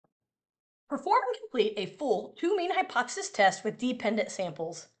Perform and complete a full two-mean hypothesis test with dependent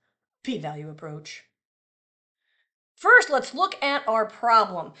samples. P-value approach. First, let's look at our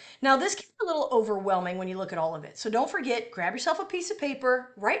problem. Now, this can be a little overwhelming when you look at all of it. So don't forget, grab yourself a piece of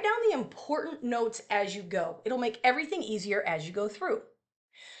paper, write down the important notes as you go. It'll make everything easier as you go through.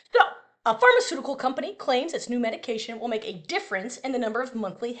 So, a pharmaceutical company claims its new medication will make a difference in the number of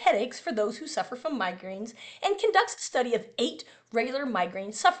monthly headaches for those who suffer from migraines and conducts a study of 8 regular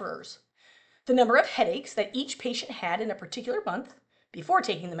migraine sufferers. The number of headaches that each patient had in a particular month before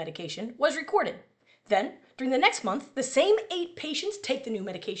taking the medication was recorded. Then, during the next month, the same 8 patients take the new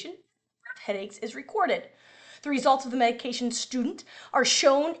medication. Headaches is recorded. The results of the medication student are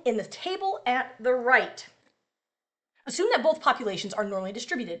shown in the table at the right. Assume that both populations are normally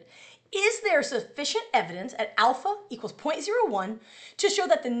distributed. Is there sufficient evidence at alpha equals 0.01 to show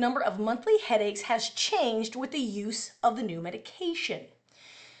that the number of monthly headaches has changed with the use of the new medication?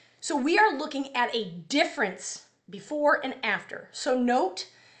 So we are looking at a difference before and after. So note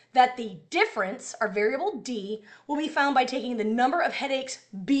that the difference, our variable D, will be found by taking the number of headaches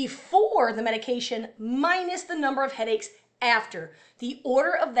before the medication minus the number of headaches after. The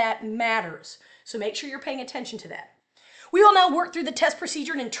order of that matters. So make sure you're paying attention to that. We will now work through the test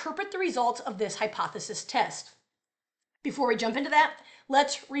procedure and interpret the results of this hypothesis test. Before we jump into that,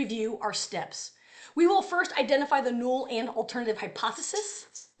 let's review our steps. We will first identify the null and alternative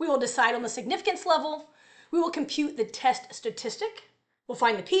hypothesis. We will decide on the significance level. We will compute the test statistic. We'll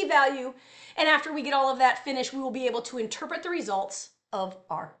find the p-value. And after we get all of that finished, we will be able to interpret the results of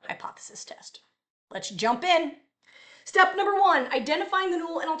our hypothesis test. Let's jump in. Step number 1, identifying the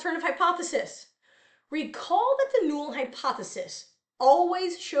null and alternative hypothesis. Recall that the null hypothesis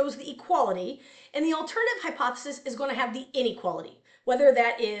always shows the equality, and the alternative hypothesis is going to have the inequality, whether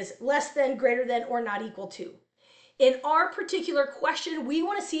that is less than, greater than, or not equal to. In our particular question, we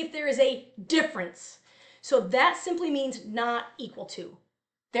want to see if there is a difference. So that simply means not equal to.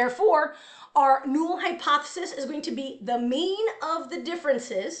 Therefore, our null hypothesis is going to be the mean of the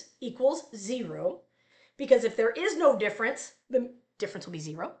differences equals 0, because if there is no difference, the difference will be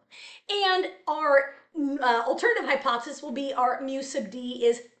 0. And our alternative hypothesis will be our mu sub d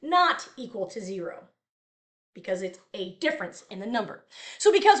is not equal to 0, because it's a difference in the number.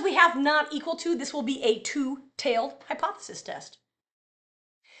 So because we have not equal to, this will be a two-tailed hypothesis test.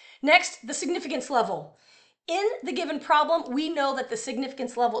 Next, the significance level. In the given problem, we know that the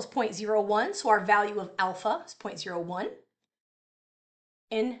significance level is 0.01, so our value of alpha is 0.01.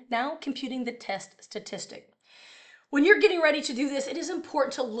 And now computing the test statistic. When you're getting ready to do this, it is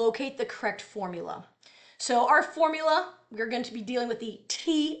important to locate the correct formula. So our formula, we're going to be dealing with the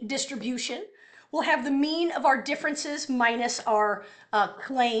t distribution. We'll have the mean of our differences minus our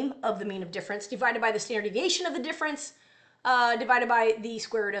claim of the mean of difference divided by the standard deviation of the difference divided by the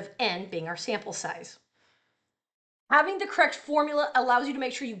square root of n being our sample size. Having the correct formula allows you to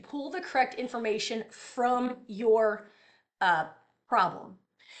make sure you pull the correct information from your problem.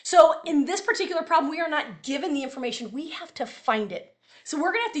 So in this particular problem, we are not given the information, we have to find it. So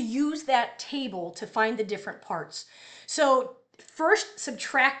we're gonna have to use that table to find the different parts. So first,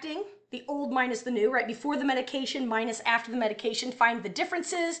 subtracting the old minus the new, right? Before the medication minus after the medication, find the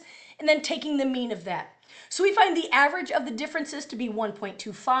differences, and then taking the mean of that. So we find the average of the differences to be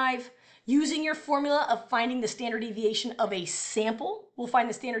 1.25. Using your formula of finding the standard deviation of a sample, we'll find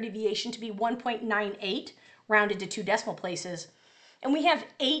the standard deviation to be 1.98, rounded to 2 decimal places. And we have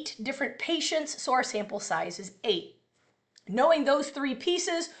 8 different patients, so our sample size is 8. Knowing those 3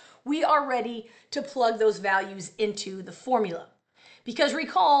 pieces, we are ready to plug those values into the formula. Because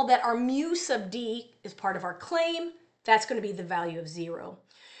recall that our mu sub d is part of our claim, that's going to be the value of 0.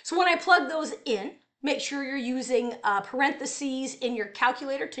 So when I plug those in, make sure you're using parentheses in your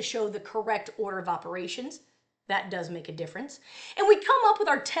calculator to show the correct order of operations. That does make a difference. And we come up with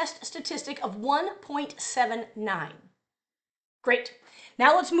our test statistic of 1.79. Great.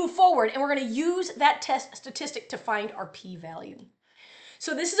 Now let's move forward, and we're going to use that test statistic to find our p-value.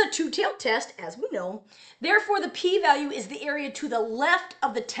 So this is a two-tailed test, as we know. Therefore, the p-value is the area to the left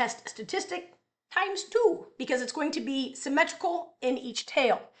of the test statistic times 2, because it's going to be symmetrical in each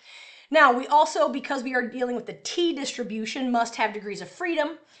tail. Now, we also, because we are dealing with the t distribution, must have degrees of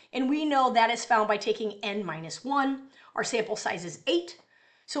freedom, and we know that is found by taking n minus 1. Our sample size is 8,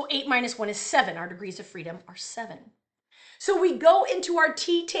 so 8 minus 1 is 7. Our degrees of freedom are 7. So we go into our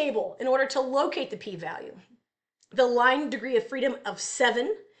t table in order to locate the p-value. The line degree of freedom of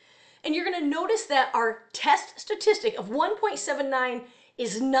 7, and you're going to notice that our test statistic of 1.79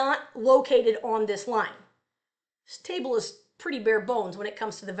 is not located on this line. This table is pretty bare bones when it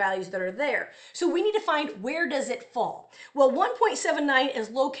comes to the values that are there. So we need to find, where does it fall? Well, 1.79 is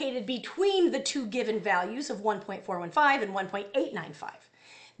located between the two given values of 1.415 and 1.895.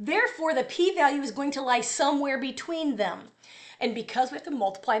 Therefore, the p-value is going to lie somewhere between them. And because we have to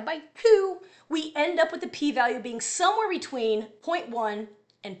multiply by 2, we end up with the p-value being somewhere between 0.1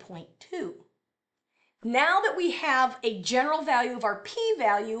 and 0.2. Now that we have a general value of our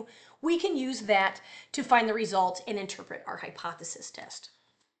p-value, we can use that to find the result and interpret our hypothesis test.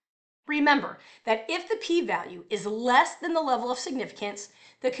 Remember that if the p-value is less than the level of significance,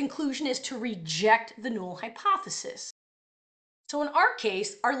 the conclusion is to reject the null hypothesis. So in our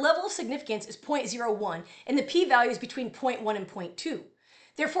case, our level of significance is 0.01 and the p-value is between 0.1 and 0.2.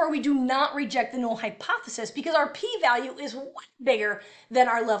 Therefore, we do not reject the null hypothesis because our p-value is way bigger than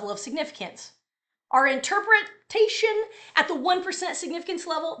our level of significance. Our interpretation at the 1% significance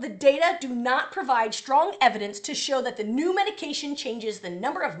level, the data do not provide strong evidence to show that the new medication changes the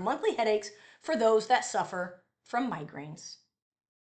number of monthly headaches for those that suffer from migraines.